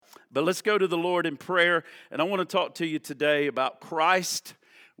But let's go to the Lord in prayer, and I want to talk to you today about Christ,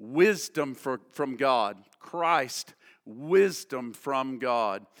 wisdom from God. Christ, wisdom from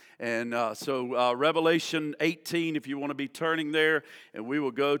God. And so Revelation 18, if you want to be turning there, and we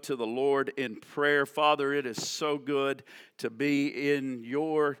will go to the Lord in prayer. Father, it is so good to be in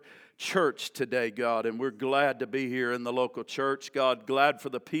your church today, God, and we're glad to be here in the local church. God, glad for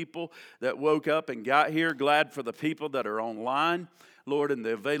the people that woke up and got here, glad for the people that are online. Lord, and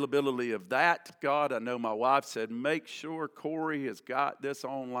the availability of that, God, I know my wife said, make sure Corey has got this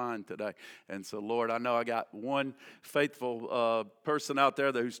online today. And so, Lord, I know I got one faithful person out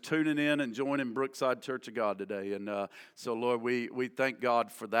there who's tuning in and joining Brookside Church of God today. And so, Lord, we thank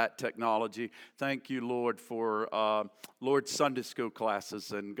God for that technology. Thank you, Lord, for, Lord, Sunday school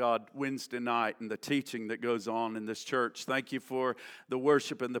classes and, God, Wednesday night and the teaching that goes on in this church. Thank you for the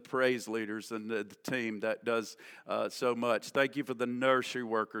worship and the praise leaders and the team that does so much. Thank you for the nursery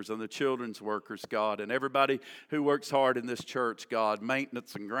workers and the children's workers, God, and everybody who works hard in this church, God,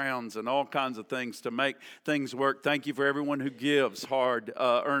 maintenance and grounds and all kinds of things to make things work. Thank you for everyone who gives hard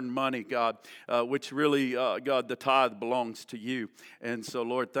earned money, God, which really, God, the tithe belongs to you. And so,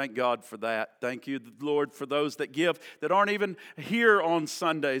 Lord, thank God for that. Thank you, Lord, for those that give that aren't even here on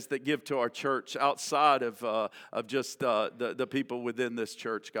Sundays that give to our church outside of just the people within this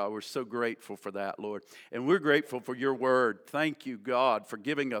church, God. We're so grateful for that, Lord. And we're grateful for your word. Thank you, God, for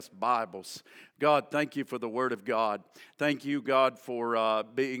giving us Bibles. God, thank you for the Word of God. Thank you, God, for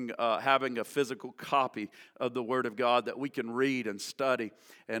having a physical copy of the Word of God that we can read and study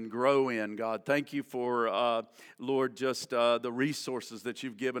and grow in, God. Thank you for, Lord, just the resources that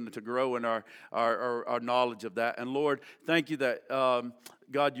you've given to grow in our knowledge of that. And Lord, thank you that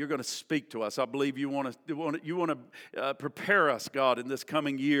God, you're going to speak to us. I believe you want to prepare us, God, in this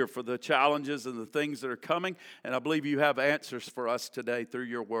coming year for the challenges and the things that are coming. And I believe you have answers for us today through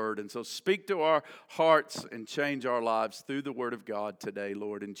your word. And so speak to our hearts and change our lives through the word of God today,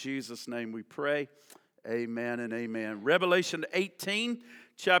 Lord. In Jesus' name we pray. Amen and amen. Revelation 18.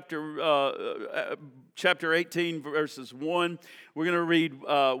 Chapter 18, verses 1. We're going to read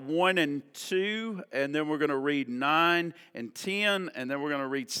 1 and 2, and then we're going to read 9 and 10, and then we're going to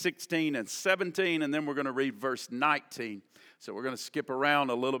read 16 and 17, and then we're going to read verse 19. So we're going to skip around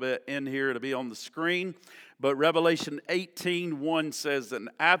a little bit in here to be on the screen. But Revelation 18:1 says, and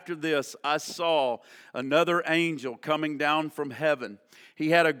after this I saw another angel coming down from heaven. He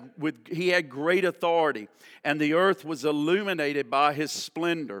had great authority, and the earth was illuminated by his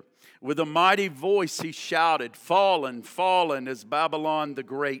splendor. With a mighty voice he shouted, fallen, fallen is Babylon the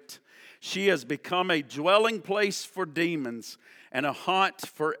Great. She has become a dwelling place for demons, and a haunt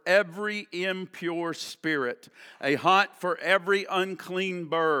for every impure spirit, a haunt for every unclean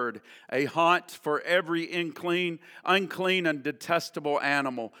bird, a haunt for every unclean and detestable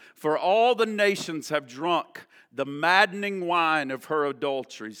animal. For all the nations have drunk the maddening wine of her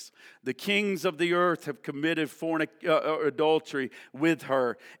adulteries. The kings of the earth have committed adultery with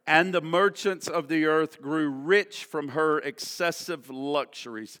her, and the merchants of the earth grew rich from her excessive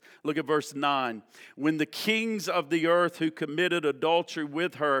luxuries. Look at verse 9. When the kings of the earth who committed adultery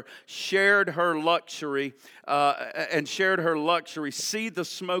with her shared her luxury, see the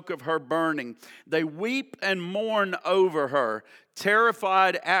smoke of her burning. They weep and mourn over her.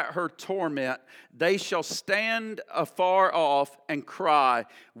 Terrified at her torment, they shall stand afar off and cry,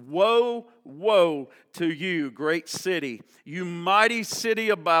 woe, woe to you, great city, you mighty city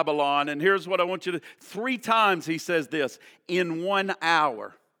of Babylon. And here's what I want you to, 3 times he says this, in 1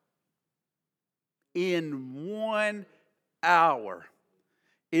 hour. In 1 hour.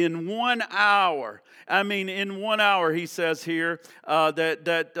 In 1 hour. I mean, in 1 hour, he says here,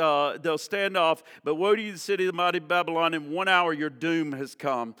 that they'll stand off. But woe to you, the city of the mighty Babylon, in 1 hour your doom has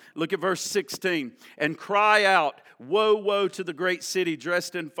come. Look at verse 16. And cry out, woe, woe to the great city,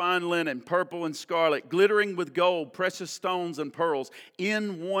 dressed in fine linen, purple and scarlet, glittering with gold, precious stones and pearls.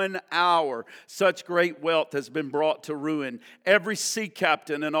 In 1 hour, such great wealth has been brought to ruin. Every sea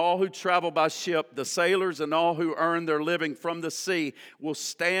captain and all who travel by ship, the sailors and all who earn their living from the sea, will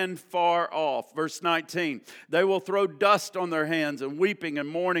stand far off. Verse 19, they will throw dust on their hands and weeping and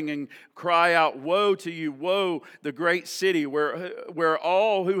mourning and cry out, woe to you, woe, the great city where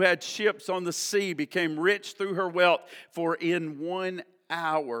all who had ships on the sea became rich through her wealth, for in 1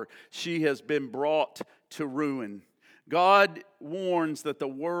 hour she has been brought to ruin. God warns that the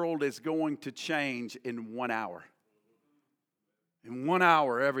world is going to change in 1 hour. In 1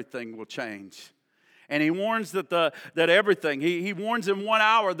 hour, everything will change. And he warns that everything, he warns in 1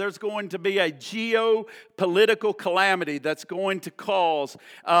 hour there's going to be a geopolitical calamity that's going to cause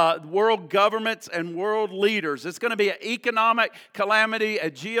world governments and world leaders. It's going to be an economic calamity, a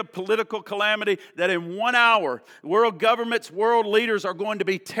geopolitical calamity, that in 1 hour, world governments, world leaders are going to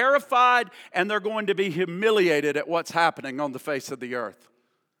be terrified and they're going to be humiliated at what's happening on the face of the earth.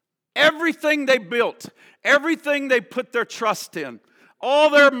 Everything they built, everything they put their trust in,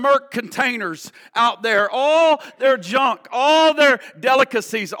 all their Merc containers out there, all their junk, all their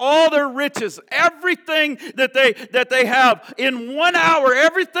delicacies, all their riches, everything that they have in 1 hour,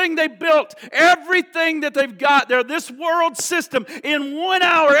 everything they built, everything that they've got there, this world system, in 1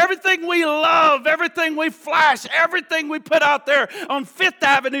 hour, everything we love, everything we flash, everything we put out there on Fifth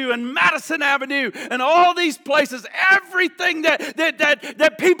Avenue and Madison Avenue and all these places, everything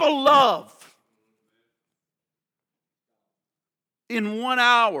that people love. In 1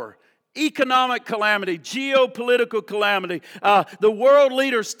 hour, economic calamity, geopolitical calamity, the world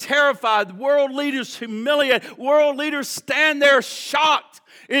leaders terrified, world leaders humiliated, world leaders stand there shocked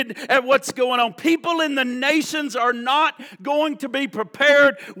at what's going on. People in the nations are not going to be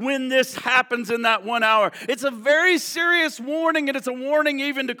prepared when this happens in that 1 hour. It's a very serious warning, and it's a warning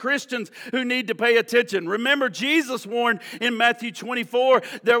even to Christians who need to pay attention. Remember, Jesus warned in Matthew 24,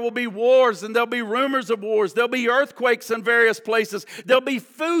 there will be wars and there'll be rumors of wars. There'll be earthquakes in various places. There'll be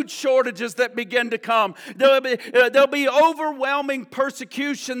food shortages that begin to come. There'll be overwhelming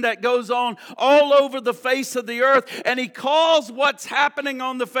persecution that goes on all over the face of the earth. And he calls what's happening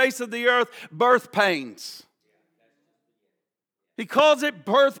on the face of the earth birth pains. He calls it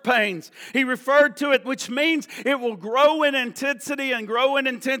birth pains. He referred to it, which means it will grow in intensity and grow in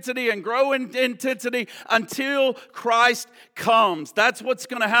intensity and grow in intensity until Christ comes. That's what's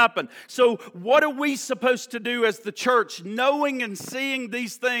going to happen. So what are we supposed to do as the church, knowing and seeing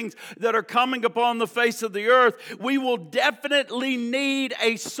these things that are coming upon the face of the earth? We will definitely need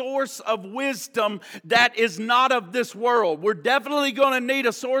a source of wisdom that is not of this world. We're definitely going to need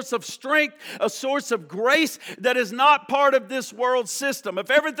a source of strength, a source of grace that is not part of this world system.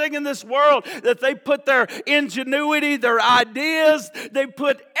 If everything in this world, that they put their ingenuity, their ideas, they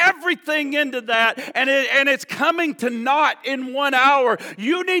put everything into that, and it's coming to naught in 1 hour.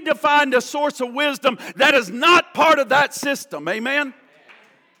 You need to find a source of wisdom that is not part of that system. Amen?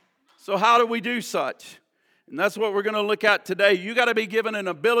 So how do we do such? And that's what we're going to look at today. You got to be given an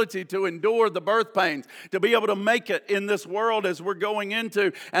ability to endure the birth pains, to be able to make it in this world as we're going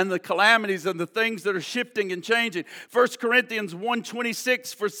into, and the calamities and the things that are shifting and changing. 1 Corinthians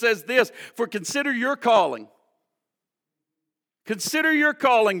 1:26 says this, for consider your calling. Consider your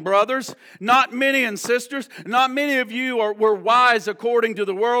calling, brothers. Not many and sisters. Not many of you were wise according to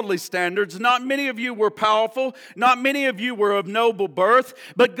the worldly standards. Not many of you were powerful. Not many of you were of noble birth.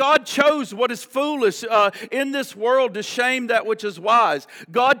 But God chose what is foolish in this world to shame that which is wise.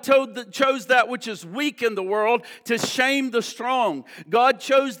 God chose that which is weak in the world to shame the strong. God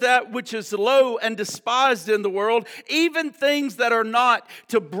chose that which is low and despised in the world, even things that are not,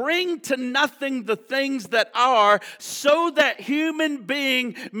 to bring to nothing the things that are, so that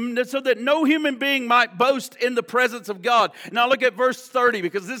no human being might boast in the presence of God. Now look at verse 30,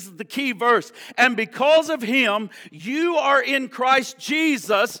 because this is the key verse. And because of him, you are in Christ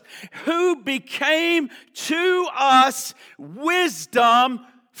Jesus, who became to us wisdom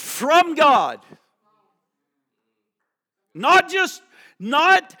from God. Not just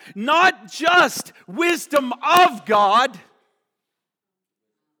wisdom of God.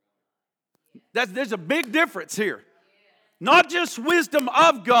 There's a big difference here. Not just wisdom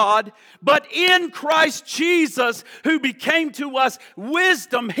of God, but in Christ Jesus, who became to us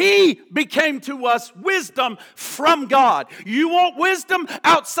wisdom. He became to us wisdom from God. You want wisdom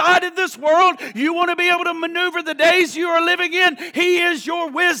outside of this world? You want to be able to maneuver the days you are living in? He is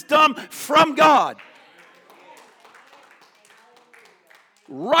your wisdom from God.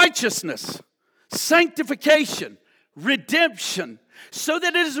 Righteousness, sanctification, redemption, so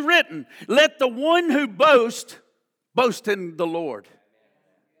that it is written, let the one who boast in the Lord.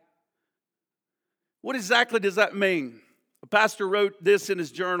 What exactly does that mean? A pastor wrote this in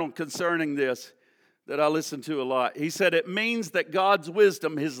his journal concerning this that I listen to a lot. He said it means that God's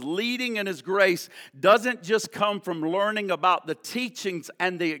wisdom, his leading and his grace, doesn't just come from learning about the teachings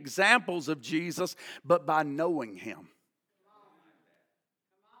and the examples of Jesus, but by knowing him.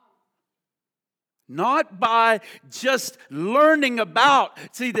 Not by just learning about.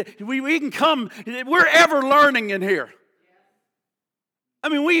 See, we can come, we're ever learning in here. I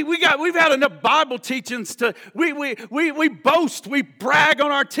mean, we've had enough Bible teachings to, we boast, we brag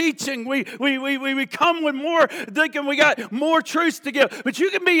on our teaching, we come with more, thinking we got more truths to give. But you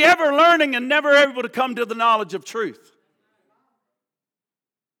can be ever learning and never able to come to the knowledge of truth.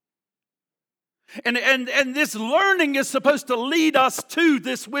 And this learning is supposed to lead us to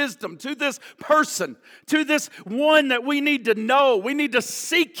this wisdom, to this person, to this one that we need to know. We need to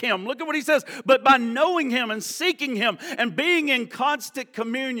seek Him. Look at what He says. But by knowing Him and seeking Him and being in constant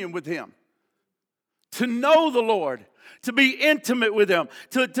communion with Him, to know the Lord, to be intimate with Him,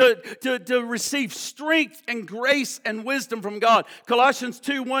 to receive strength and grace and wisdom from God. Colossians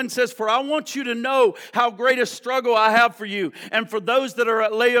 2:1 says, "For I want you to know how great a struggle I have for you, and for those that are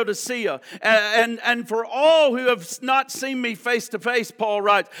at Laodicea, and for all who have not seen me face to face," Paul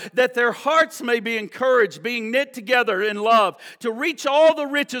writes, "that their hearts may be encouraged, being knit together in love, to reach all the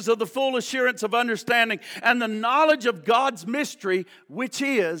riches of the full assurance of understanding and the knowledge of God's mystery, which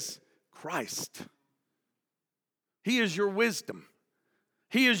is Christ." He is your wisdom.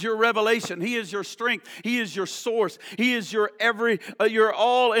 He is your revelation. He is your strength. He is your source. He is your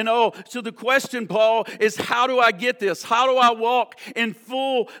all in all. So the question, Paul, is how do I get this? How do I walk in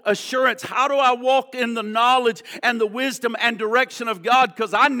full assurance? How do I walk in the knowledge and the wisdom and direction of God?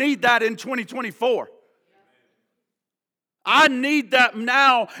 Because I need that in 2024. I need that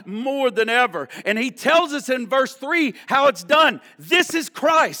now more than ever. And he tells us in verse 3 how it's done. This is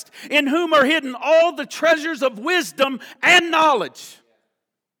Christ, in whom are hidden all the treasures of wisdom and knowledge.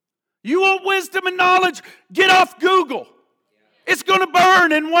 You want wisdom and knowledge? Get off Google. It's going to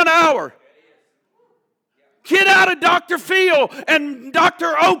burn in 1 hour. Get out of Dr. Phil and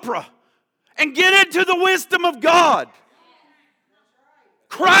Dr. Oprah and get into the wisdom of God.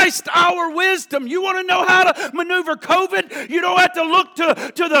 Christ, our wisdom. You want to know how to maneuver COVID? You don't have to look to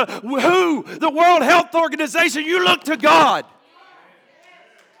the WHO, the World Health Organization. You look to God.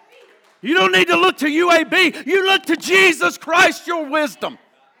 You don't need to look to UAB. You look to Jesus Christ, your wisdom.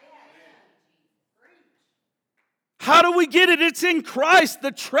 How do we get it? It's in Christ,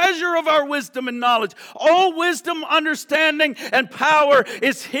 the treasure of our wisdom and knowledge. All wisdom, understanding, and power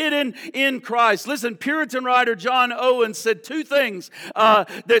is hidden in Christ. Listen, Puritan writer John Owen said two things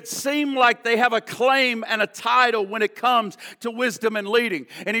that seem like they have a claim and a title when it comes to wisdom and leading.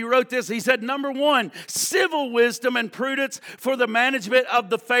 And he wrote this. He said, number one, civil wisdom and prudence for the management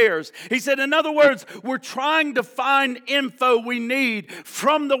of the affairs. He said, in other words, we're trying to find info we need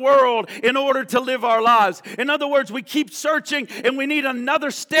from the world in order to live our lives. In other words, we keep searching and we need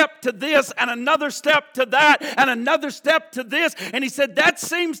another step to this and another step to that and another step to this. And he said, that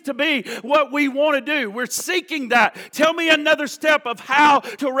seems to be what we want to do. We're seeking that. Tell me another step of how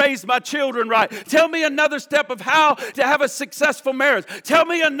to raise my children right. Tell me another step of how to have a successful marriage. Tell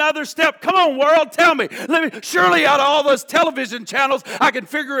me another step. Come on, world, tell me. Surely out of all those television channels, I can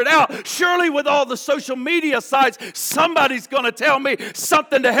figure it out. Surely with all the social media sites, somebody's going to tell me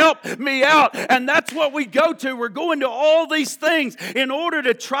something to help me out. And that's what we go to. We're going to all these things in order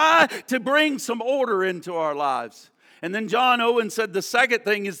to try to bring some order into our lives. And then John Owen said the second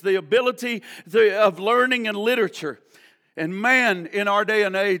thing is the ability of learning and literature. And man, in our day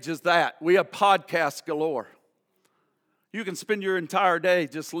and age is that. We have podcasts galore. You can spend your entire day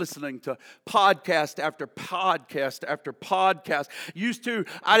just listening to podcast after podcast after podcast. Used to,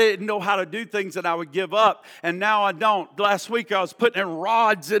 I didn't know how to do things and I would give up, and now I don't. Last week I was putting in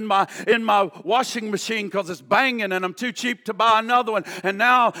rods in my washing machine because it's banging and I'm too cheap to buy another one, and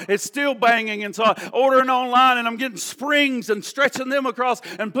now it's still banging, and so I'm ordering online and I'm getting springs and stretching them across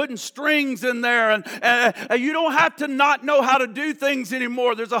and putting strings in there, and you don't have to not know how to do things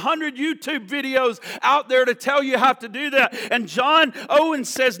anymore. There's 100 YouTube videos out there to tell you how to do that. And John Owen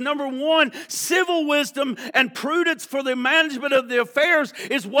says, number one, civil wisdom and prudence for the management of the affairs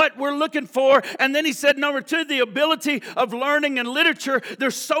is what we're looking for. And then he said, number two, the ability of learning and literature.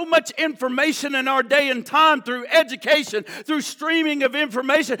 There's so much information in our day and time through education, through streaming of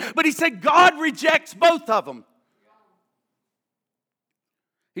information. But he said, God rejects both of them.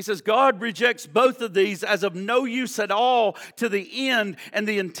 He says, God rejects both of these as of no use at all to the end and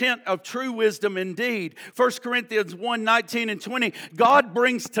the intent of true wisdom indeed. 1 Corinthians 1:19 and 20, God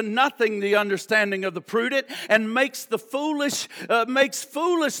brings to nothing the understanding of the prudent and makes foolish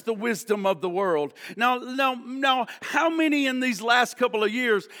the wisdom of the world. Now, how many in these last couple of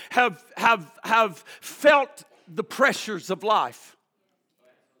years have felt the pressures of life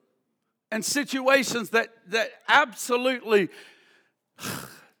and situations that absolutely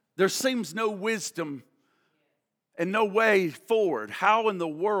there seems no wisdom and no way forward? How in the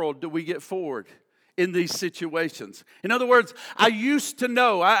world do we get forward? in these situations. In other words, I used to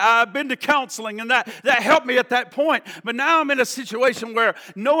know. I've been to counseling, and that helped me at that point. But now I'm in a situation where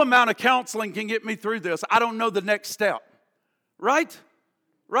no amount of counseling can get me through this. I don't know the next step. Right?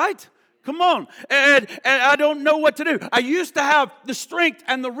 Right? Come on. And I don't know what to do. I used to have the strength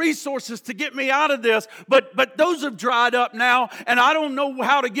and the resources to get me out of this, but those have dried up now, and I don't know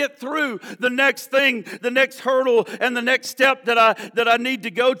how to get through the next thing, the next hurdle, and the next step that I need to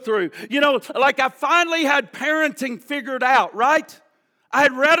go through. You know, like I finally had parenting figured out, right? I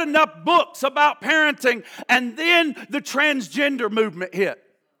had read enough books about parenting, and then the transgender movement hit.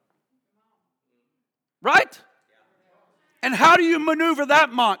 Right? And how do you maneuver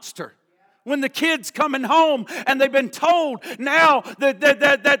that monster? When the kid's coming home and they've been told now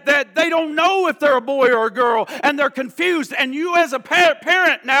that they don't know if they're a boy or a girl, and they're confused. And you as a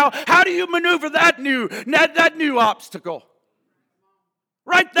parent now, how do you maneuver that new obstacle?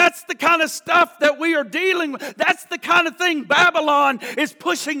 Right? That's the kind of stuff that we are dealing with. That's the kind of thing Babylon is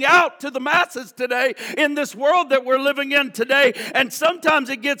pushing out to the masses today in this world that we're living in today. And sometimes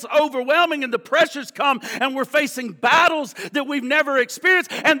it gets overwhelming and the pressures come and we're facing battles that we've never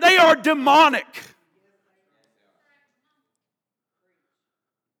experienced, and they are demonic.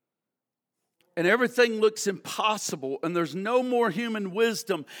 And everything looks impossible, and there's no more human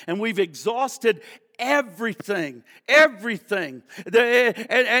wisdom, and we've exhausted everything.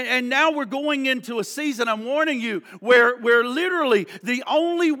 And now we're going into a season, I'm warning you, where literally the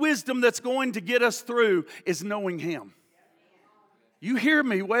only wisdom that's going to get us through is knowing Him. You hear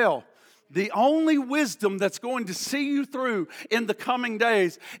me well. The only wisdom that's going to see you through in the coming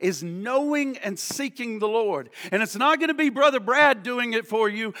days is knowing and seeking the Lord. And it's not going to be Brother Brad doing it for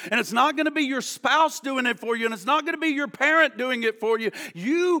you, and it's not going to be your spouse doing it for you, and it's not going to be your parent doing it for you.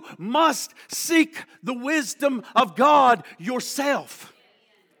 You must seek the wisdom of God yourself.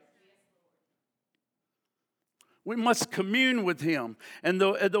 We must commune with Him. And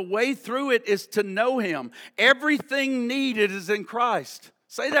the way through it is to know Him. Everything needed is in Christ.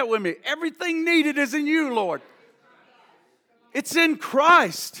 Say that with me. Everything needed is in you, Lord. It's in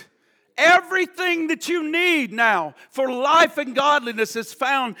Christ. Everything that you need now for life and godliness is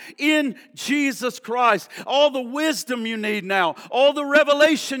found in Jesus Christ. All the wisdom you need now, all the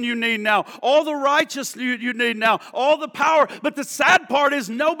revelation you need now, all the righteousness you need now, all the power. But the sad part is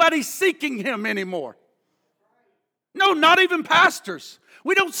nobody's seeking Him anymore. No, not even pastors.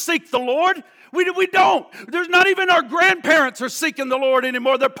 We don't seek the Lord. We don't. There's not even our grandparents are seeking the Lord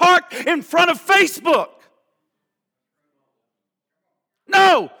anymore. They're parked in front of Facebook.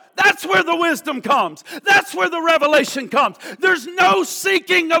 No, that's where the wisdom comes. That's where the revelation comes. There's no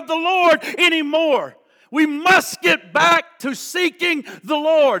seeking of the Lord anymore. We must get back to seeking the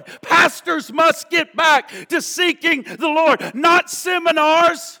Lord. Pastors must get back to seeking the Lord. Not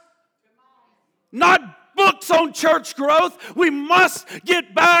seminars, not books on church growth. We must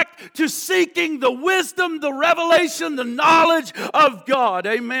get back to seeking the wisdom, the revelation, the knowledge of God.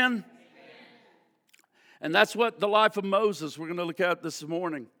 Amen. And that's what the life of Moses we're going to look at this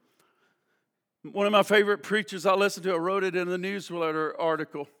morning. One of my favorite preachers I listened to, I wrote it in the newsletter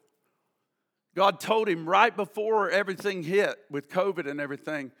article. God told him right before everything hit with COVID and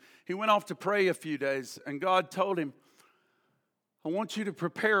everything, he went off to pray a few days, and God told him, I want you to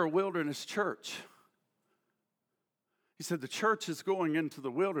prepare a wilderness church. He said, the church is going into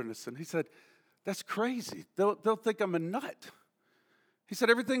the wilderness. And he said, that's crazy. They'll think I'm a nut. He said,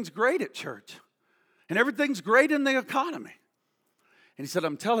 everything's great at church. And everything's great in the economy. And he said,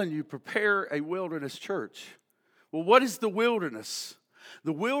 I'm telling you, prepare a wilderness church. Well, what is the wilderness?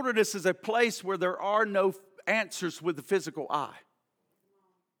 The wilderness is a place where there are no answers with the physical eye.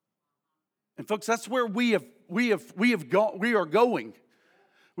 And folks, that's where we are going.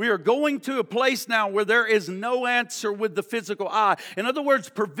 We are going to a place now where there is no answer with the physical eye. In other words,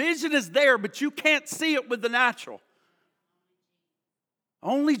 provision is there, but you can't see it with the natural.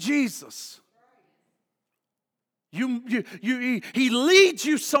 Only Jesus. He leads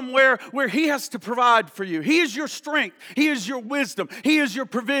you somewhere where He has to provide for you. He is your strength. He is your wisdom. He is your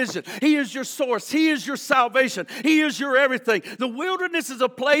provision. He is your source. He is your salvation. He is your everything. The wilderness is a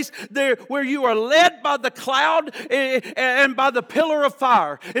place there where you are led by the cloud and by the pillar of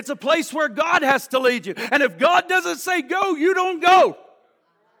fire. It's a place where God has to lead you. And if God doesn't say go, you don't go.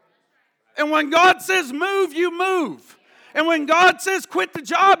 And when God says move, you move. And when God says quit the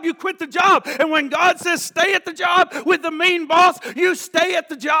job, you quit the job. And when God says stay at the job with the mean boss, you stay at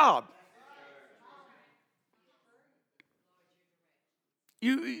the job.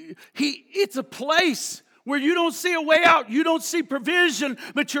 It's a place where you don't see a way out, you don't see provision,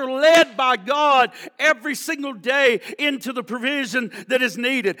 but you're led by God every single day into the provision that is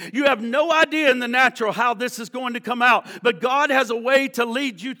needed. You have no idea in the natural how this is going to come out, but God has a way to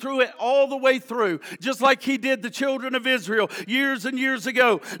lead you through it all the way through, just like He did the children of Israel years and years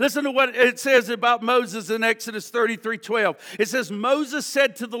ago. Listen to what it says about Moses in Exodus 33:12. It says, Moses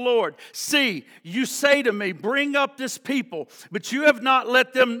said to the Lord, "See, you say to me, bring up this people, but you have not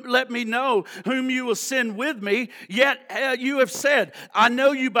let me know whom you will send with me. Yet you have said, I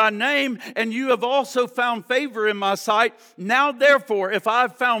know you by name, and you have also found favor in my sight. Now therefore, if I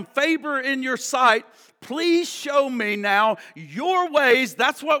have found favor in your sight, please show me now your ways."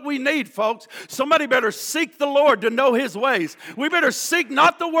 That's what we need, folks. Somebody better seek the Lord to know His ways. We better seek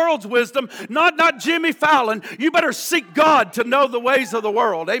not the world's wisdom, not Jimmy Fallon. You better seek God to know the ways of the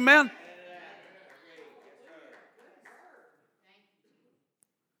world. Amen?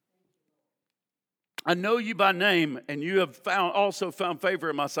 I know you by name, and you have also found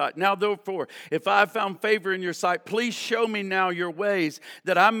favor in my sight. Now therefore, if I have found favor in your sight, please show me now your ways,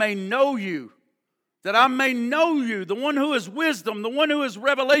 that I may know you. That I may know you, the one who is wisdom, the one who is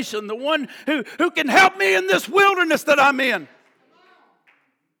revelation, the one who can help me in this wilderness that I'm in.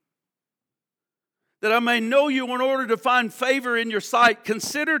 That I may know you in order to find favor in your sight.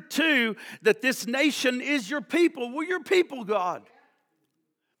 Consider too that this nation is your people. We're your people, God.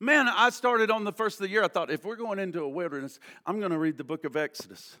 Man, I started on the first of the year, I thought, if we're going into a wilderness, I'm going to read the book of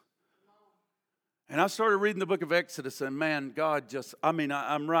Exodus. And I started reading the book of Exodus, and man, God just, I'm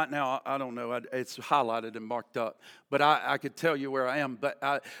right now, I don't know, it's highlighted and marked up, but I could tell you where I am, but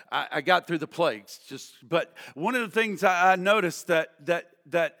I got through the plagues. But one of the things I noticed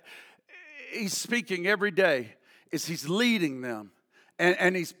that He's speaking every day is He's leading them,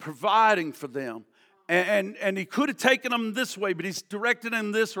 and He's providing for them. And He could have taken them this way, but He's directed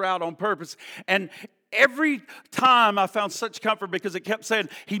them this route on purpose. And every time I found such comfort because it kept saying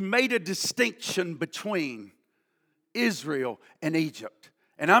He made a distinction between Israel and Egypt.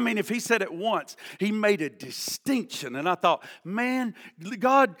 And I mean, if He said it once, He made a distinction. And I thought, man,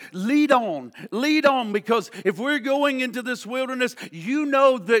 God, lead on, because if we're going into this wilderness, you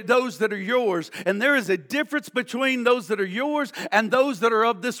know that those that are yours. And there is a difference between those that are yours and those that are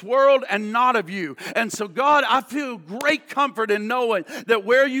of this world and not of you. And so, God, I feel great comfort in knowing that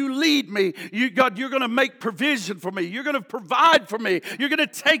where you lead me, God, you're going to make provision for me. You're going to provide for me. You're going to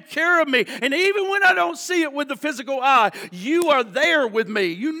take care of me. And even when I don't see it with the physical eye, you are there with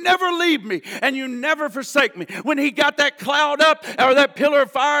me. You never leave me and you never forsake me. When He got that cloud up or that pillar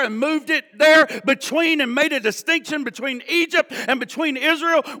of fire and moved it there between and made a distinction between Egypt and between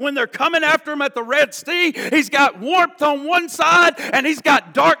Israel when they're coming after Him at the Red Sea, He's got warmth on one side and He's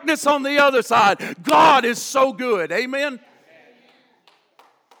got darkness on the other side. God is so good. Amen?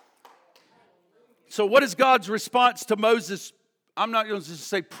 So what is God's response to Moses? I'm not going to just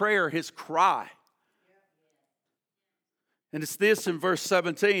say prayer, his cry. And it's this in verse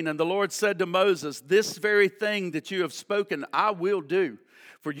 17. And the Lord said to Moses, "This very thing that you have spoken, I will do.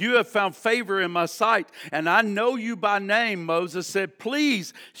 For you have found favor in my sight, and I know you by name." Moses said,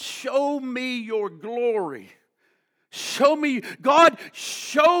 "Please show me your glory." Show me, God,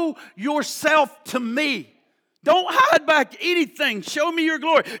 show yourself to me. Don't hide back anything. Show me your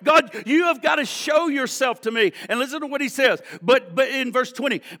glory. God, you have got to show yourself to me. And listen to what He says. But in verse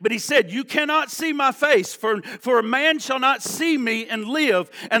 20, but He said, "You cannot see my face, for a man shall not see me and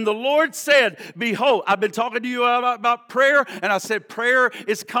live." And the Lord said, "Behold," I've been talking to you about prayer, and I said prayer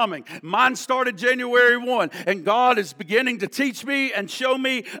is coming. Mine started January 1, and God is beginning to teach me and show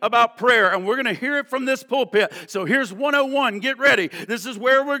me about prayer. And we're going to hear it from this pulpit. So here's 101. Get ready. This is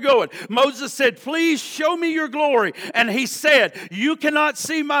where we're going. Moses said, "Please show me your glory." And He said, "You cannot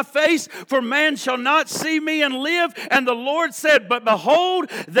see my face, for man shall not see me and live." And the Lord said, "But behold,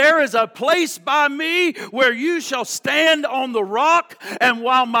 there is a place by me where you shall stand on the rock, and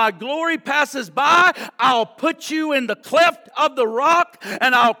while my glory passes by, I'll put you in the cleft of the rock,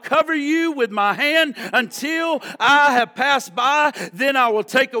 and I'll cover you with my hand until I have passed by. Then I will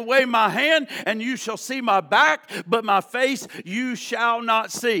take away my hand, and you shall see my back, but my face you shall not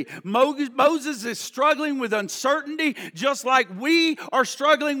see." Moses is struggling with uncertainty, just like we are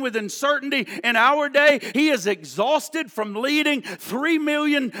struggling with uncertainty in our day. He is exhausted from leading 3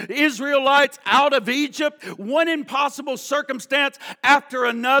 million Israelites out of Egypt, one impossible circumstance after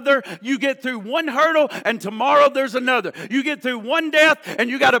another. You get through one hurdle, and tomorrow there's another. You get through one death, and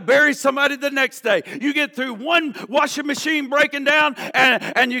you got to bury somebody the next day. You get through one washing machine breaking down,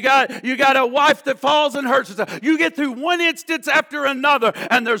 and you got a wife that falls and hurts herself. You get through one instance after another,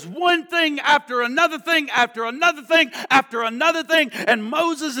 and there's one thing after another thing after after another thing after another thing. And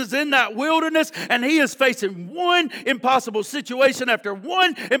Moses is in that wilderness, and he is facing one impossible situation after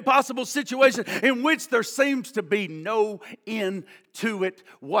one impossible situation in which there seems to be no end to it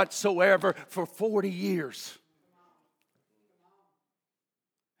whatsoever for 40 years.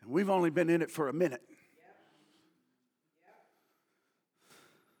 And we've only been in it for a minute.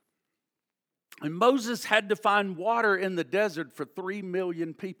 And Moses had to find water in the desert for 3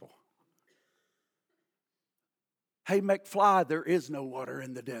 million people. Hey, McFly, there is no water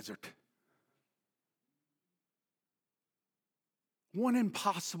in the desert. One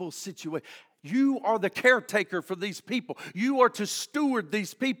impossible situation. You are the caretaker for these people. You are to steward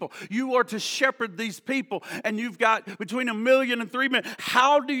these people. You are to shepherd these people. And you've got between 1 million and 3 million.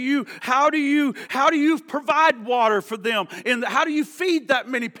 How do you provide water for them? And how do you feed that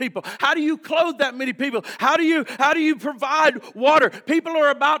many people? How do you clothe that many people? How do you provide water? People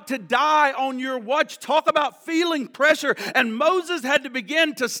are about to die on your watch. Talk about feeling pressure. And Moses had to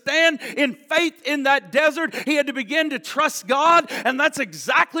begin to stand in faith in that desert. He had to begin to trust God. And that's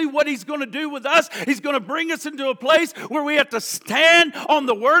exactly what he's going to do with us. He's going to bring us into a place where we have to stand on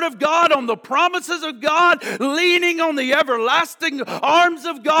the Word of God, on the promises of God, leaning on the everlasting arms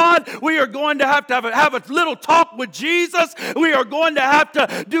of God. We are going to have a little talk with Jesus. We are going to have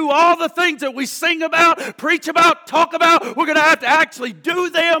to do all the things that we sing about, preach about, talk about. We're going to have to actually do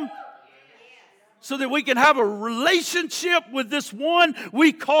them, so that we can have a relationship with this one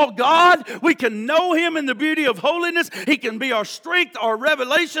we call God. We can know Him in the beauty of holiness. He can be our strength, our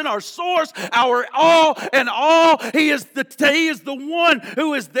revelation, our source, our all and all. He is the one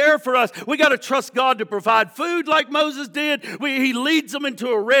who is there for us. We got to trust God to provide food like Moses did. He leads them into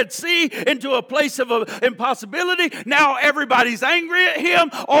a Red Sea, into a place of impossibility. Now everybody's angry at him.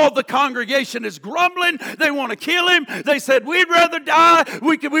 All the congregation is grumbling. They want to kill him. They said, we'd rather die.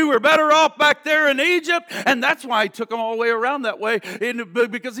 We were better off back there in Egypt. And that's why he took them all the way around that way,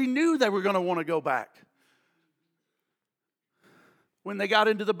 because he knew they were going to want to go back. When they got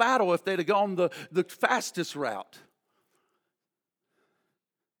into the battle, if they'd have gone the fastest route.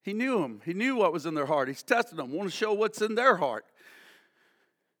 He knew them. He knew what was in their heart. He's testing them, want to show what's in their heart.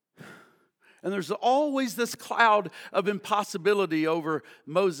 And there's always this cloud of impossibility over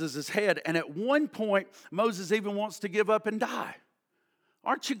Moses' head. And at one point, Moses even wants to give up and die.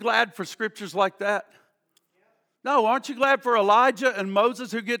 Aren't you glad for scriptures like that? No, aren't you glad for Elijah and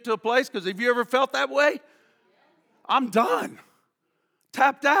Moses who get to a place? Because have you ever felt that way? I'm done.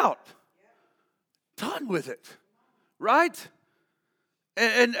 Tapped out. Done with it. Right?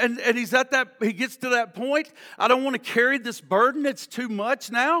 And he's at that, he gets to that point. I don't want to carry this burden. It's too much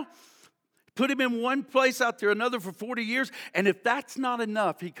now. Put him in one place, out there another for 40 years. And if that's not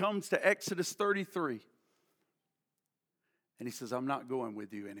enough, he comes to Exodus 33. And he says, I'm not going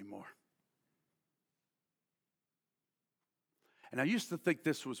with you anymore. And I used to think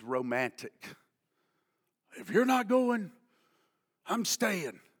this was romantic. If you're not going, I'm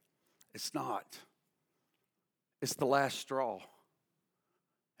staying. It's not. It's the last straw.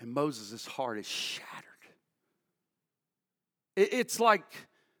 And Moses' heart is shattered. It's like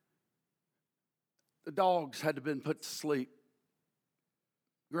the dogs had to been put to sleep.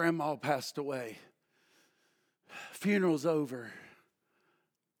 Grandma passed away. Funeral's over.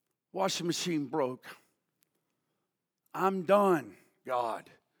 Washing machine broke. I'm done, God.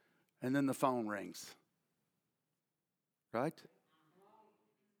 And then the phone rings. Right?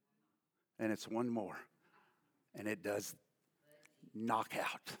 And it's one more. And it does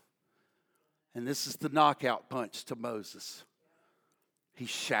knockout. And this is the knockout punch to Moses. He's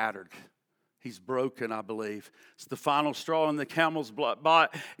shattered. He's broken, I believe. It's the final straw in the camel's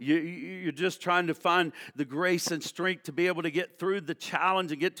butt. You're just trying to find the grace and strength to be able to get through the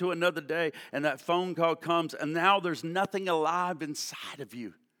challenge and get to another day. And that phone call comes, and now there's nothing alive inside of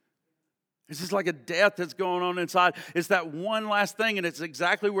you. It's just like a death that's going on inside. It's that one last thing, and it's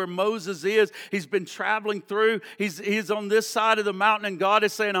exactly where Moses is. He's been traveling through. He's on this side of the mountain, and God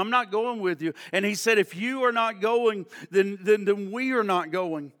is saying, I'm not going with you. And he said, if you are not going, then we are not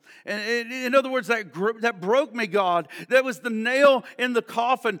going. And in other words, that broke me, God. That was the nail in the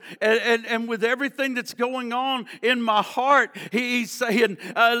coffin. And with everything that's going on in my heart, he's saying,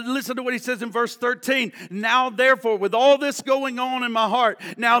 listen to what he says in verse 13. Now therefore, with all this going on in my heart,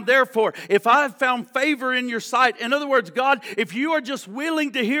 now therefore, if if I have found favor in your sight. In other words, God, if you are just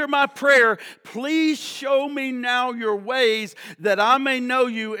willing to hear my prayer, please show me now your ways that I may know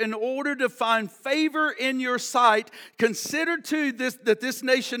you. In order to find favor in your sight, consider too that this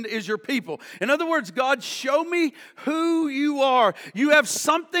nation is your people. In other words, God, show me who you are. You have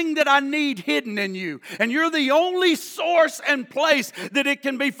something that I need hidden in you, and you're the only source and place that it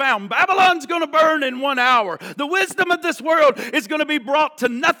can be found. Babylon's going to burn in 1 hour. The wisdom of this world is going to be brought to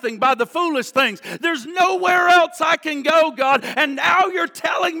nothing by the foolish things. There's nowhere else I can go, God, and now you're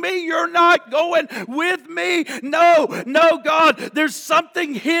telling me you're not going with me? No, God, there's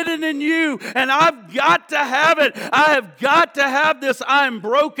something hidden in you, and I've got to have it. I have got to have this. I am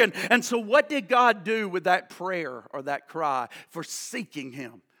broken. And so what did God do with that prayer or that cry for seeking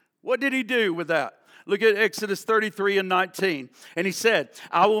him? What did he do with that? Look at Exodus 33 and 19. And he said,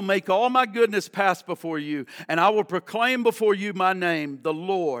 I will make all my goodness pass before you, and I will proclaim before you my name, the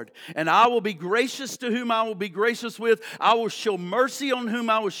Lord. And I will be gracious to whom I will be gracious with. I will show mercy on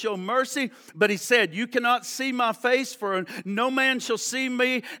whom I will show mercy. But he said, you cannot see my face, for no man shall see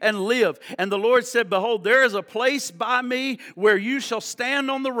me and live. And the Lord said, behold, there is a place by me where you shall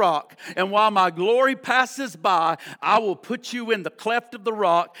stand on the rock. And while my glory passes by, I will put you in the cleft of the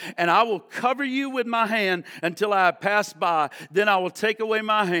rock, and I will cover you with my hand until I have passed by. Then I will take away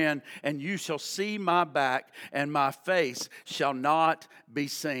my hand, and you shall see my back, and my face shall not be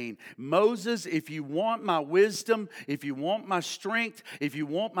seen. Moses, if you want my wisdom, if you want my strength, if you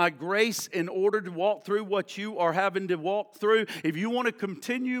want my grace in order to walk through what you are having to walk through, if you want to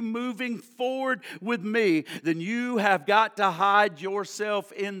continue moving forward with me, then you have got to hide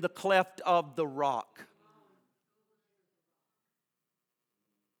yourself in the cleft of the rock.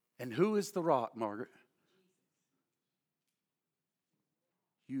 And who is the rock, Margaret?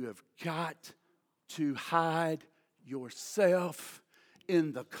 You have got to hide yourself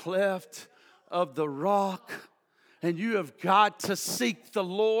in the cleft of the rock. And you have got to seek the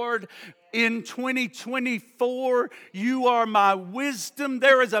Lord. In 2024, you are my wisdom.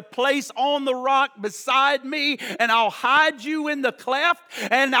 There is a place on the rock beside me, and I'll hide you in the cleft,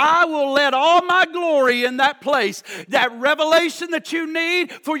 and I will let all my glory in that place. That revelation that you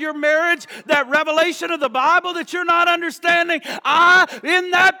need for your marriage, that revelation of the Bible that you're not understanding,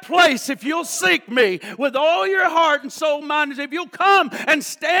 in that place, if you'll seek me with all your heart and soul, mind, if you'll come and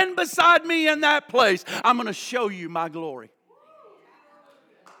stand beside me in that place, I'm going to show you my glory.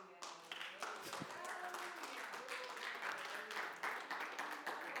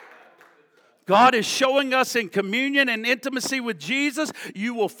 God is showing us in communion and intimacy with Jesus,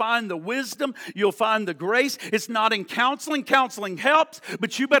 you will find the wisdom, you'll find the grace. It's not in counseling. Counseling helps,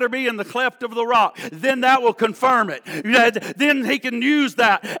 but you better be in the cleft of the rock. Then that will confirm it. Then he can use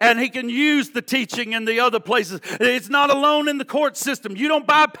that, and he can use the teaching in the other places. It's not alone in the court system. You don't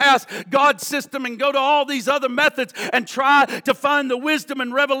bypass God's system and go to all these other methods and try to find the wisdom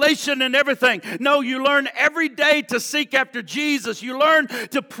and revelation and everything. No, you learn every day to seek after Jesus. You learn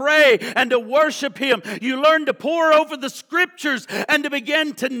to pray and to worship him. You learn to pore over the scriptures and to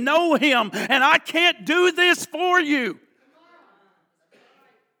begin to know him. And I can't do this for you.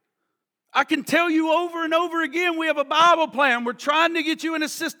 I can tell you over and over again, we have a Bible plan. We're trying to get you in a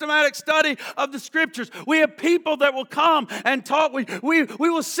systematic study of the Scriptures. We have people that will come and talk with you. We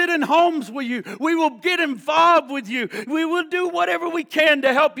will sit in homes with you. We will get involved with you. We will do whatever we can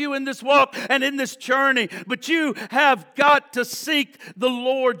to help you in this walk and in this journey. But you have got to seek the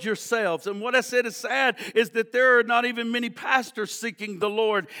Lord yourselves. And what I said is sad is that there are not even many pastors seeking the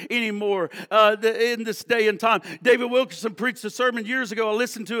Lord anymore in this day and time. David Wilkerson preached a sermon years ago. I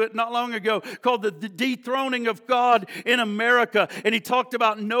listened to it not long ago called the dethroning of God in America. And he talked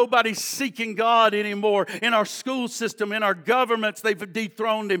about nobody seeking God anymore in our school system, in our governments. They've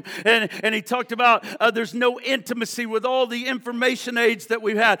dethroned him. And he talked about there's no intimacy with all the information aids that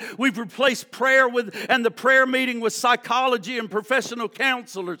we've had. We've replaced prayer and the prayer meeting with psychology and professional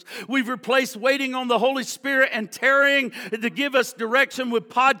counselors. We've replaced waiting on the Holy Spirit and tarrying to give us direction with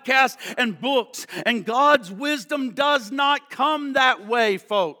podcasts and books. And God's wisdom does not come that way,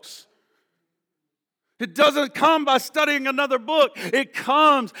 folks. It doesn't come by studying another book. It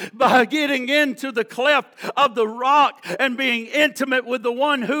comes by getting into the cleft of the rock and being intimate with the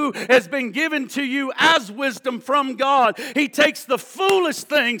one who has been given to you as wisdom from God. He takes the foolish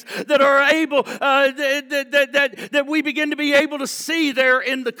things that are able, that we begin to be able to see there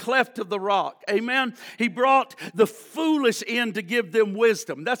in the cleft of the rock. Amen? He brought the foolish in to give them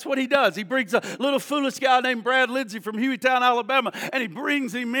wisdom. That's what he does. He brings a little foolish guy named Brad Lindsey from Hueytown, Alabama, and he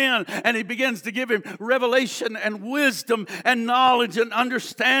brings him in and he begins to give him revelation and wisdom and knowledge and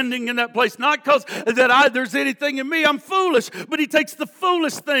understanding in that place. Not because there's anything in me, I'm foolish, but He takes the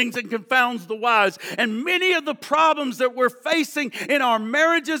foolish things and confounds the wise. And many of the problems that we're facing in our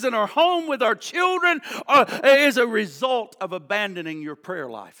marriages, in our home, with our children, is a result of abandoning your prayer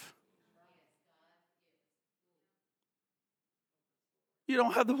life. You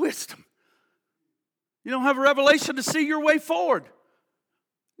don't have the wisdom. You don't have a revelation to see your way forward.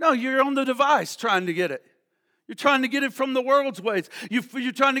 No, you're on the device trying to get it. You're trying to get it from the world's ways.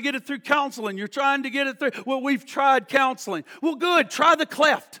 You're trying to get it through counseling. You're trying to get it through, well, we've tried counseling. Well, good, try the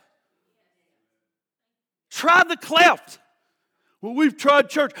cleft. Try the cleft. Well, we've tried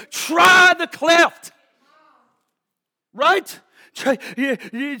church. Try the cleft. Right?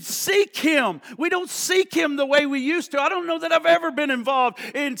 Seek Him. We don't seek Him the way we used to. I don't know that I've ever been involved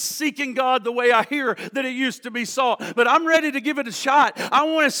in seeking God the way I hear that it used to be sought. But I'm ready to give it a shot. I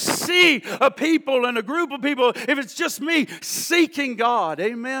want to see a people and a group of people, if it's just me, seeking God.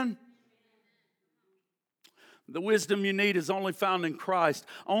 Amen. The wisdom you need is only found in Christ,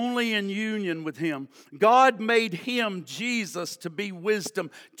 only in union with Him. God made Him, Jesus, to be wisdom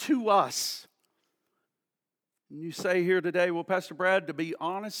to us. And you say here today, well, Pastor Brad, to be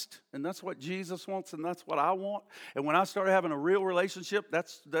honest, and that's what Jesus wants, and that's what I want. And when I started having a real relationship,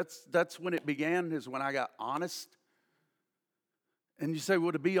 that's when it began, is when I got honest. And you say,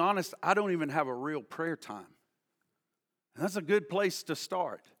 well, to be honest, I don't even have a real prayer time. And that's a good place to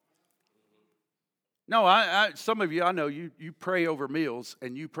start. No, some of you, I know you pray over meals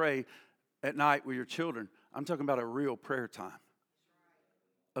and you pray at night with your children. I'm talking about a real prayer time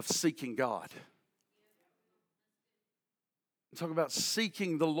of seeking God. I'm talking about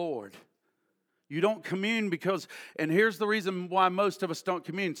seeking the Lord. You don't commune because, and here's the reason why most of us don't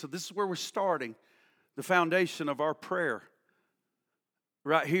commune. So this is where we're starting the foundation of our prayer.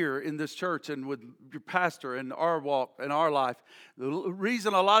 Right here in this church and with your pastor and our walk and our life. The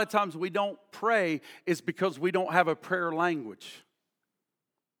reason a lot of times we don't pray is because we don't have a prayer language.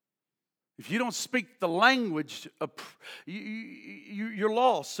 If you don't speak the language, you're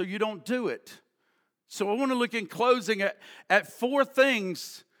lost, so you don't do it. So I want to look in closing at 4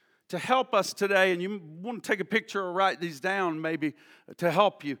 things to help us today. And you want to take a picture or write these down maybe to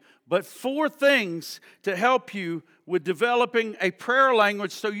help you. But 4 things to help you with developing a prayer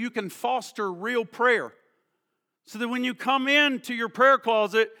language so you can foster real prayer. So that when you come into your prayer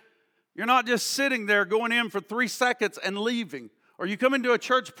closet, you're not just sitting there going in for 3 seconds and leaving. Or you come into a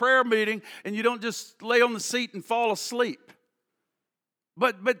church prayer meeting and you don't just lay on the seat and fall asleep.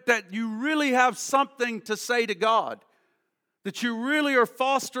 But that you really have something to say to God. That you really are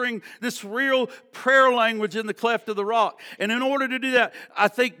fostering this real prayer language in the cleft of the rock. And in order to do that, I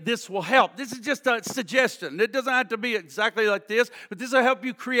think this will help. This is just a suggestion. It doesn't have to be exactly like this, but this will help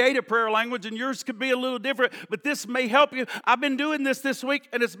you create a prayer language, and yours could be a little different, but this may help you. I've been doing this week,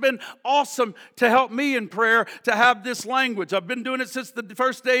 and it's been awesome to help me in prayer to have this language. I've been doing it since the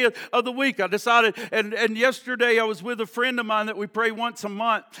first day of the week. I decided, and yesterday I was with a friend of mine that we pray once a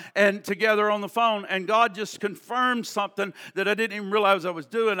month and together on the phone, and God just confirmed something that I didn't even realize I was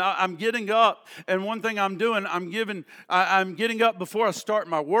doing. I'm getting up, and one thing I'm doing, I'm getting up before I start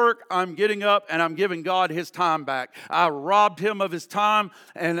my work. I'm getting up, and I'm giving God His time back. I robbed Him of His time,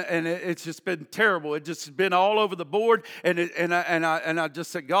 and it's just been terrible. It's just been all over the board, and I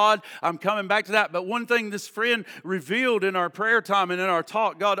just said, God, I'm coming back to that. But one thing this friend revealed in our prayer time and in our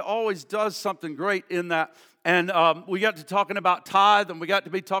talk, God always does something great in that. And we got to talking about tithe, and we got to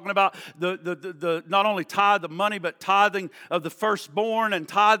be talking about the not only tithe of money, but tithing of the firstborn and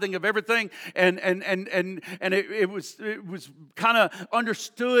tithing of everything. And it was kind of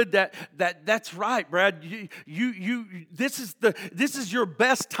understood that's right, Brad. This is your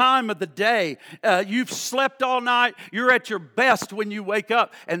best time of the day. You've slept all night. You're at your best when you wake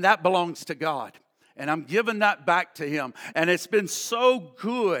up, and that belongs to God. And I'm giving that back to Him. And it's been so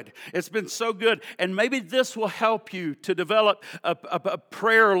good. It's been so good. And maybe this will help you to develop a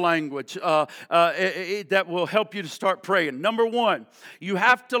prayer language that will help you to start praying. Number 1, you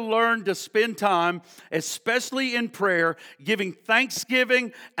have to learn to spend time, especially in prayer, giving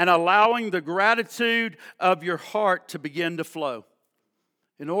thanksgiving and allowing the gratitude of your heart to begin to flow.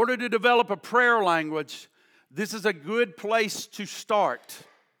 In order to develop a prayer language, this is a good place to start.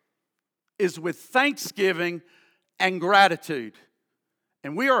 Is with thanksgiving and gratitude.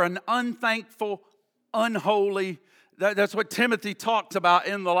 And we are an unthankful, unholy, that's what Timothy talks about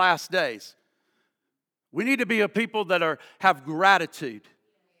in the last days. We need to be a people that have gratitude.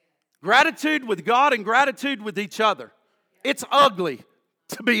 Gratitude with God and gratitude with each other. It's ugly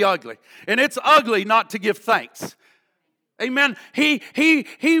to be ugly. And it's ugly not to give thanks. Amen.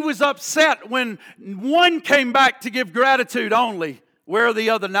 He was upset when one came back to give gratitude only. Where are the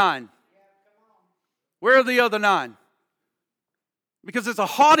other 9? Where are the other 9? Because it's a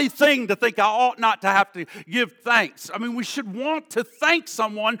haughty thing to think I ought not to have to give thanks. I mean, we should want to thank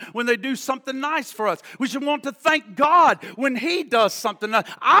someone when they do something nice for us. We should want to thank God when He does something nice.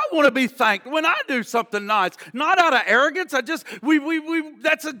 I want to be thanked when I do something nice, not out of arrogance. That's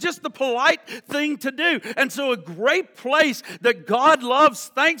just the polite thing to do. And so a great place that God loves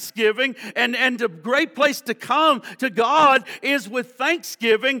Thanksgiving and a great place to come to God is with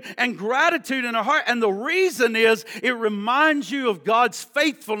thanksgiving and gratitude in our heart. And the reason is it reminds you of God's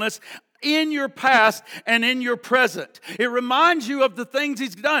faithfulness in your past and in your present. It reminds you of the things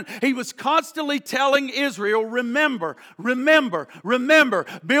He's done. He was constantly telling Israel, remember, remember, remember.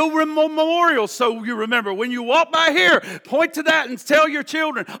 Build memorials so you remember. When you walk by here, point to that and tell your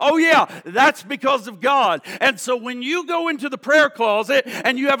children, oh yeah, that's because of God. And so when you go into the prayer closet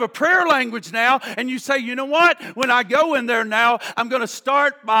and you have a prayer language now and you say, you know what? When I go in there now, I'm going to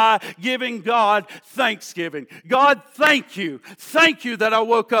start by giving God thanksgiving. God, thank you. Thank you that I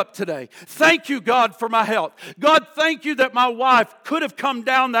woke up today. Thank you, God, for my health. God, thank you that my wife could have come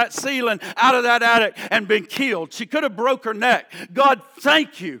down that ceiling out of that attic and been killed. She could have broke her neck. God,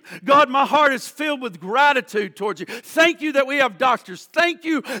 thank you. God, my heart is filled with gratitude towards you. Thank you that we have doctors. Thank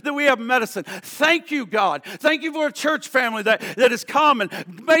you that we have medicine. Thank you, God. Thank you for a church family that has come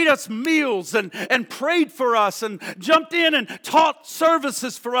and made us meals and prayed for us and jumped in and taught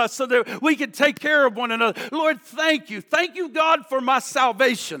services for us so that we could take care of one another. Lord, thank you. Thank you, God, for my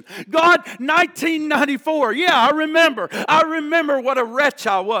salvation. God, 1994, yeah, I remember what a wretch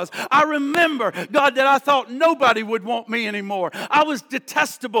I was. I remember, God, that I thought nobody would want me anymore. I was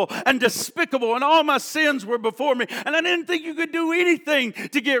detestable and despicable, and all my sins were before me, and I didn't think you could do anything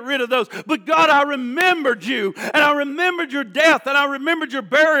to get rid of those. But God, I remembered you, and I remembered your death, and I remembered your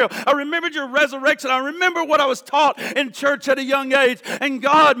burial. I remembered your resurrection. I remember what I was taught in church at a young age, and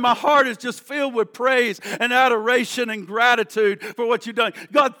God, my heart is just filled with praise and adoration and gratitude for what you've done.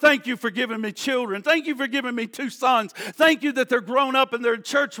 God, thank you for giving me children. Thank you for giving me 2 sons. Thank you that they're grown up and they're in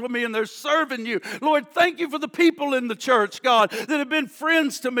church with me and they're serving you. Lord, thank you for the people in the church, God, that have been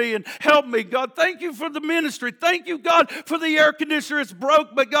friends to me and helped me. God, thank you for the ministry. Thank you, God, for the air conditioner. It's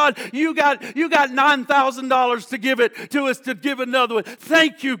broke, but God, you got $9,000 to give it to us to give another one.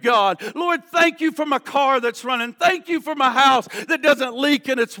 Thank you, God. Lord, thank you for my car that's running. Thank you for my house that doesn't leak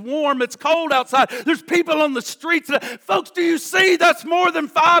and it's warm. It's cold outside. There's people on the streets. Folks, do you see that's more than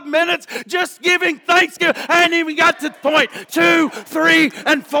 5 minutes just giving thanksgiving? I ain't even got to point 2, 3,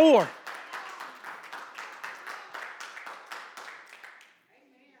 and 4.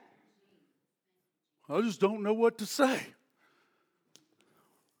 I just don't know what to say.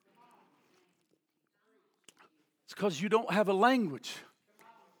 It's because you don't have a language.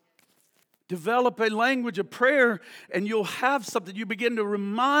 Develop a language of prayer and you'll have something. You begin to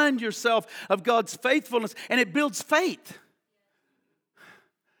remind yourself of God's faithfulness and it builds faith.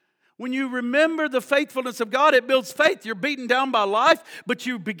 When you remember the faithfulness of God, it builds faith. You're beaten down by life, but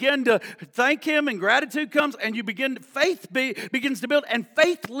you begin to thank Him and gratitude comes and you faith begins to build, and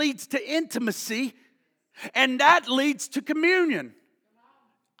faith leads to intimacy, and that leads to communion.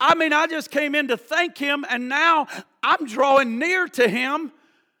 I mean, I just came in to thank Him, and now I'm drawing near to Him.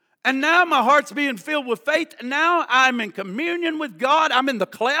 And now my heart's being filled with faith. And now I'm in communion with God. I'm in the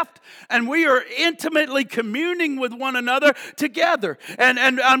cleft. And we are intimately communing with one another together. And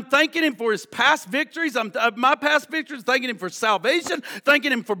I'm thanking Him for His past victories. My past victories. Thanking Him for salvation.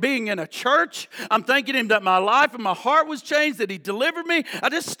 Thanking Him for being in a church. I'm thanking Him that my life and my heart was changed. That He delivered me. I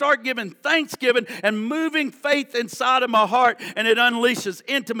just start giving thanksgiving and moving faith inside of my heart. And it unleashes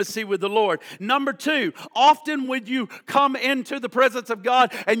intimacy with the Lord. Number 2, often when you come into the presence of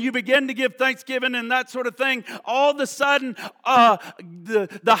God and you begin to give thanksgiving and that sort of thing, all of a sudden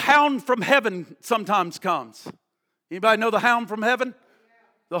the hound from heaven sometimes comes. Anybody know the hound from heaven?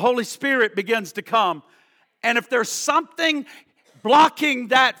 The Holy Spirit begins to come. And if there's something blocking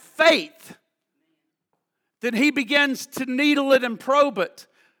that faith, then He begins to needle it and probe it.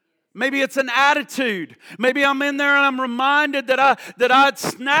 Maybe it's an attitude. Maybe I'm in there and I'm reminded that I'd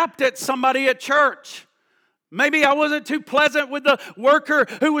snapped at somebody at church. Maybe I wasn't too pleasant with the worker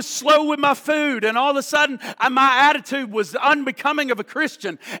who was slow with my food, and all of a sudden my attitude was unbecoming of a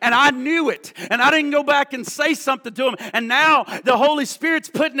Christian, and I knew it, and I didn't go back and say something to him, and now the Holy Spirit's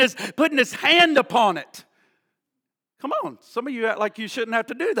putting his hand upon it. Come on, some of you act like you shouldn't have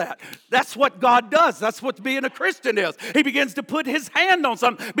to do that. That's what God does. That's what being a Christian is. He begins to put his hand on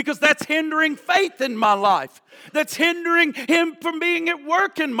something because that's hindering faith in my life. That's hindering him from being at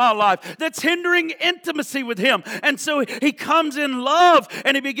work in my life. That's hindering intimacy with him. And so he comes in love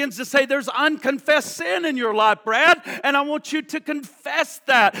and he begins to say, there's unconfessed sin in your life, Brad, and I want you to confess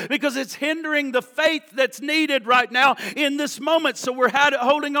that because it's hindering the faith that's needed right now in this moment. So we're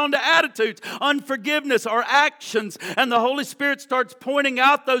holding on to attitudes, unforgiveness, our actions, and the Holy Spirit starts pointing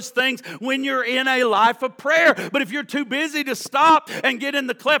out those things when you're in a life of prayer. But if you're too busy to stop and get in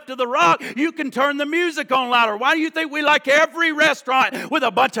the cleft of the rock, you can turn the music on louder. Why do you think we like every restaurant with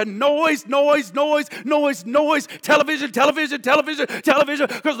a bunch of noise, television?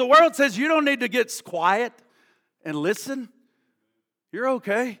 Because the world says you don't need to get quiet and listen. You're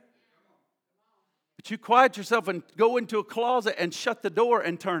okay. But you quiet yourself and go into a closet and shut the door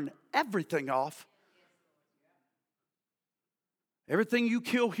and turn everything off. Everything you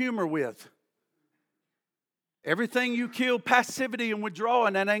kill humor with. Everything you kill passivity and withdrawal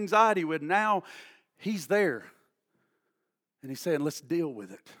and anxiety with. Now he's there. And he's saying, let's deal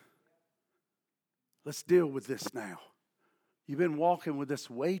with it. Let's deal with this now. You've been walking with this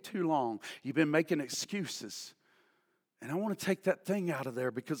way too long. You've been making excuses. And I want to take that thing out of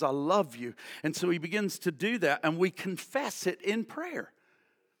there because I love you. And so he begins to do that. And we confess it in prayer.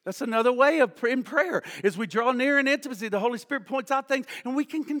 That's another way of in prayer. As we draw near in intimacy, the Holy Spirit points out things, and we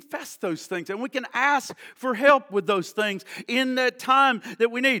can confess those things, and we can ask for help with those things in that time that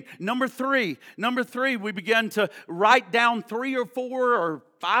we need. Number three, we begin to write down 3 or 4 or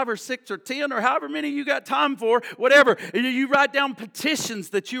 5 or 6 or 10 or however many you got time for, whatever. You write down petitions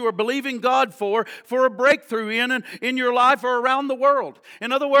that you are believing God for a breakthrough in your life or around the world.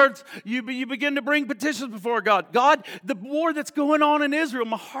 In other words, you begin to bring petitions before God. God, the war that's going on in Israel,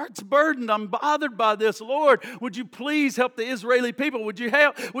 my heart's burdened. I'm bothered by this. Lord, would you please help the Israeli people? Would you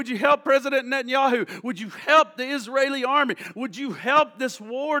help President Netanyahu? Would you help the Israeli army? Would you help this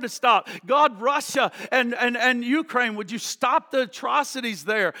war to stop? God, Russia and Ukraine, would you stop the atrocities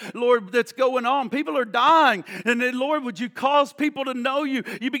there, Lord, that's going on? People are dying. And then, Lord, would you cause people to know you?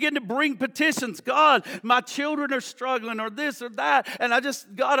 You begin to bring petitions. God, my children are struggling or this or that. And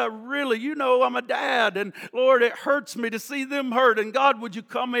God, I'm a dad. And Lord, it hurts me to see them hurt. And God, would you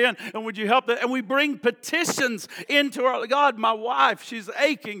come in and would you help them? And we bring petitions into our, God, my wife, she's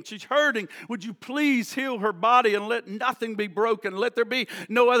aching, she's hurting. Would you please heal her body and let nothing be broken? Let there be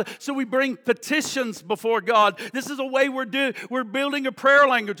no other. So we bring petitions before God. This is a way we're building a prayer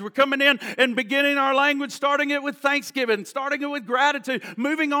language. We're coming in and beginning our language, starting it with thanksgiving, starting it with gratitude,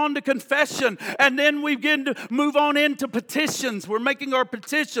 moving on to confession, and then we begin to move on into petitions. We're making our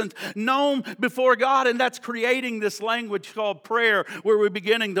petitions known before God, and that's creating this language called prayer, where we're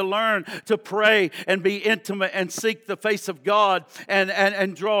beginning to learn to pray and be intimate and seek the face of God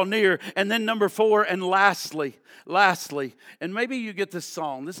and draw near. And then number 4, and lastly, and maybe you get this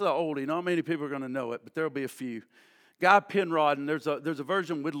song. This is an oldie. Not many people are going to know it, but there'll be a few. Guy Penrod, and there's a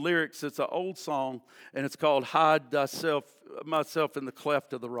version with lyrics. It's an old song, and it's called "Hide Myself in the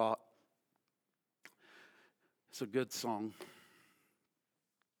Cleft of the Rock." It's a good song.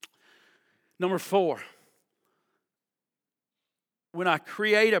 Number 4, when I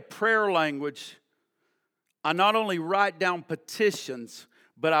create a prayer language, I not only write down petitions,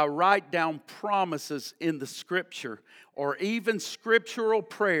 but I write down promises in the Scripture or even scriptural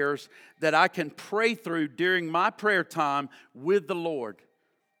prayers that I can pray through during my prayer time with the Lord.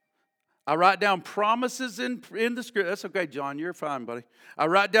 I write down promises in the Scripture. That's okay, John. You're fine, buddy. I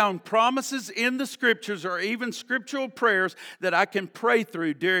write down promises in the Scriptures or even scriptural prayers that I can pray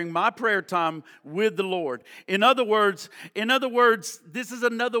through during my prayer time with the Lord. In other words, this is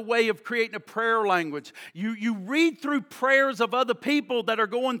another way of creating a prayer language. You read through prayers of other people that are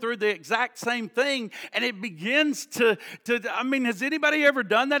going through the exact same thing, and it begins to has anybody ever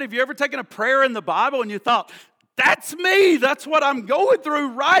done that? Have you ever taken a prayer in the Bible and you thought, that's me. That's what I'm going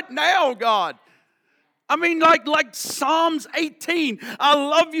through right now, God. Like Psalms 18. I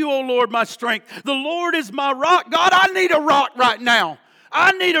love you, O Lord, my strength. The Lord is my rock. God, I need a rock right now.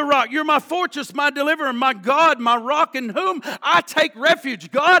 I need a rock. You're my fortress, my deliverer, my God, my rock in whom I take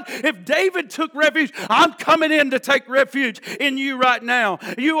refuge. God, if David took refuge, I'm coming in to take refuge in you right now.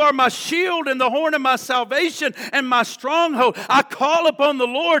 You are my shield and the horn of my salvation and my stronghold. I call upon the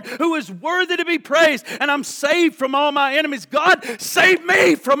Lord who is worthy to be praised, and I'm saved from all my enemies. God, save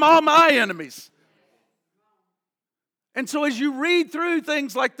me from all my enemies. And so as you read through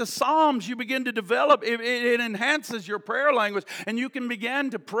things like the Psalms, you begin to develop, it enhances your prayer language, and you can begin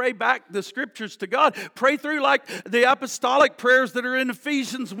to pray back the scriptures to God. Pray through like the apostolic prayers that are in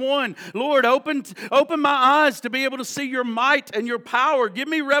Ephesians 1. Lord, open my eyes to be able to see your might and your power. Give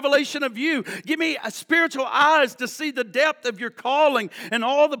me revelation of you. Give me spiritual eyes to see the depth of your calling and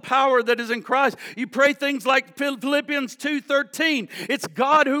all the power that is in Christ. You pray things like Philippians 2:13. It's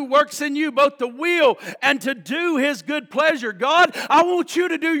God who works in you both to will and to do His good pleasure. God, I want you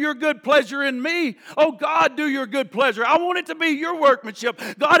to do your good pleasure in me. Oh God, do your good pleasure. I want it to be your workmanship.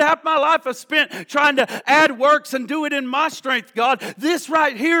 God, half my life I spent trying to add works and do it in my strength, God. This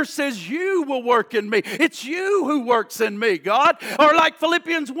right here says you will work in me. It's you who works in me, God. Or like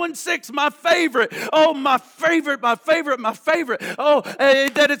Philippians 1:6, my favorite. Oh, my favorite. Oh,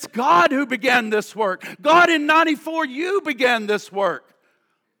 that it's God who began this work. God, in 94, you began this work.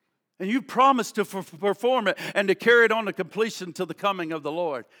 And you promised to perform it and to carry it on to completion till the coming of the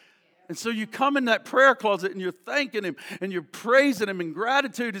Lord. And so you come in that prayer closet and you're thanking Him and you're praising Him, and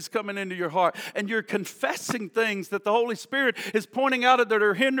gratitude is coming into your heart, and you're confessing things that the Holy Spirit is pointing out that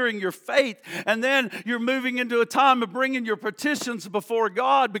are hindering your faith. And then you're moving into a time of bringing your petitions before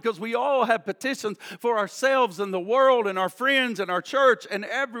God, because we all have petitions for ourselves and the world and our friends and our church and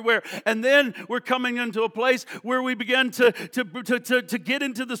everywhere. And then we're coming into a place where we begin to get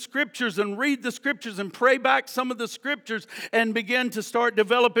into the Scriptures and read the Scriptures and pray back some of the Scriptures and begin to start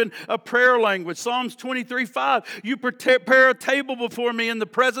developing a prayer language. Psalms 23:5. You prepare a table before me in the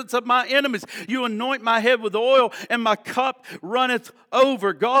presence of my enemies. You anoint my head with oil, and my cup runneth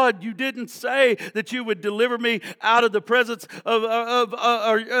over. God, you didn't say that you would deliver me out of the presence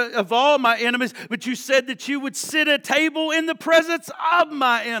of all my enemies, but you said that you would sit at a table in the presence of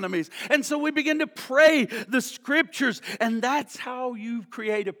my enemies. And so we begin to pray the Scriptures, and that's how you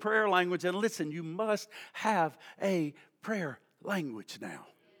create a prayer language. And listen, you must have a prayer language now.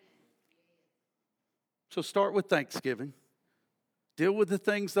 So start with thanksgiving. Deal with the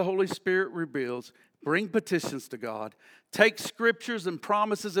things the Holy Spirit reveals. Bring petitions to God. Take scriptures and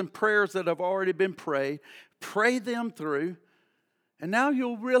promises and prayers that have already been prayed. Pray them through. And now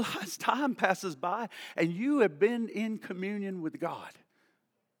you'll realize time passes by and you have been in communion with God.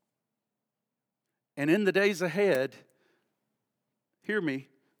 And in the days ahead, hear me,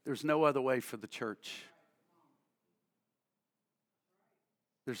 there's no other way for the church.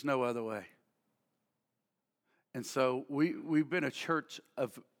 There's no other way. And so we've been a church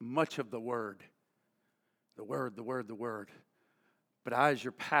of much of the Word. The Word. But I, as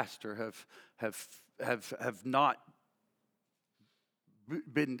your pastor, have not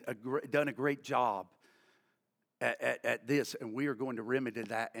done a great job at this, and we are going to remedy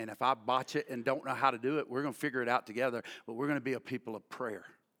that. And if I botch it and don't know how to do it, we're going to figure it out together. But we're going to be a people of prayer.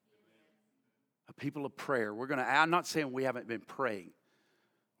 A people of prayer. I'm not saying we haven't been praying.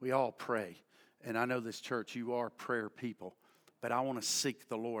 We all pray. And I know this church, you are prayer people. But I want to seek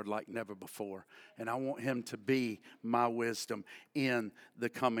the Lord like never before. And I want Him to be my wisdom in the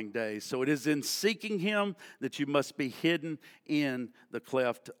coming days. So it is in seeking Him that you must be hidden in the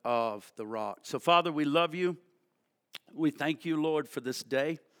cleft of the rock. So Father, we love you. We thank you, Lord, for this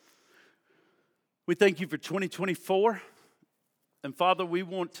day. We thank you for 2024. And Father, we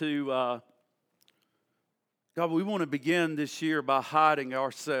want to, we want to begin this year by hiding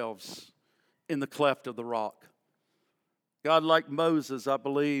ourselves in the cleft of the rock. God, like Moses, I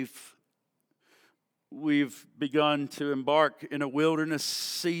believe we've begun to embark in a wilderness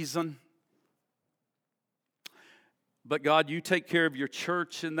season. But God, you take care of your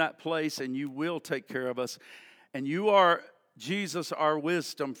church in that place, and you will take care of us. And you are, Jesus, our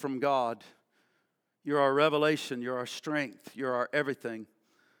wisdom from God. You're our revelation. You're our strength. You're our everything.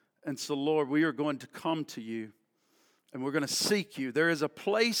 And so, Lord, we are going to come to you, and we're going to seek you. There is a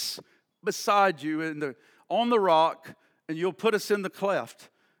place beside you on the rock, and you'll put us in the cleft,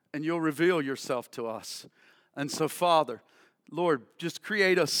 and you'll reveal yourself to us. And so, Father, Lord, just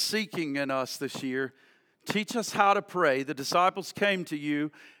create a seeking in us this year. Teach us how to pray. The disciples came to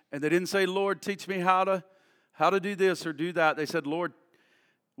you, and they didn't say, Lord, teach me how to do this or do that. They said, Lord,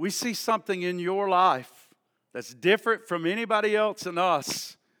 we see something in your life that's different from anybody else and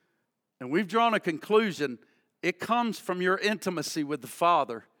us. And we've drawn a conclusion. It comes from your intimacy with the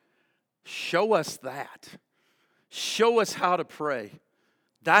Father. Show us that. Show us how to pray.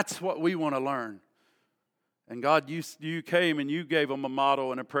 That's what we want to learn. And God, you came and you gave them a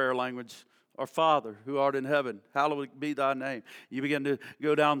motto and a prayer language. Our Father, who art in heaven, hallowed be thy name. You begin to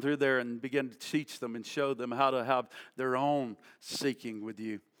go down through there and begin to teach them and show them how to have their own seeking with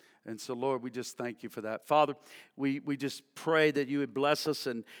you. And so, Lord, we just thank you for that. Father, we just pray that you would bless us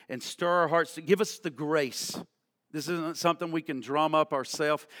and stir our hearts to give us the grace. This isn't something we can drum up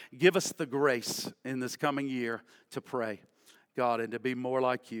ourselves. Give us the grace in this coming year to pray, God, and to be more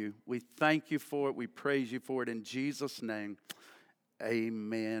like you. We thank you for it. We praise you for it in Jesus' name.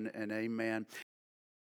 Amen and amen.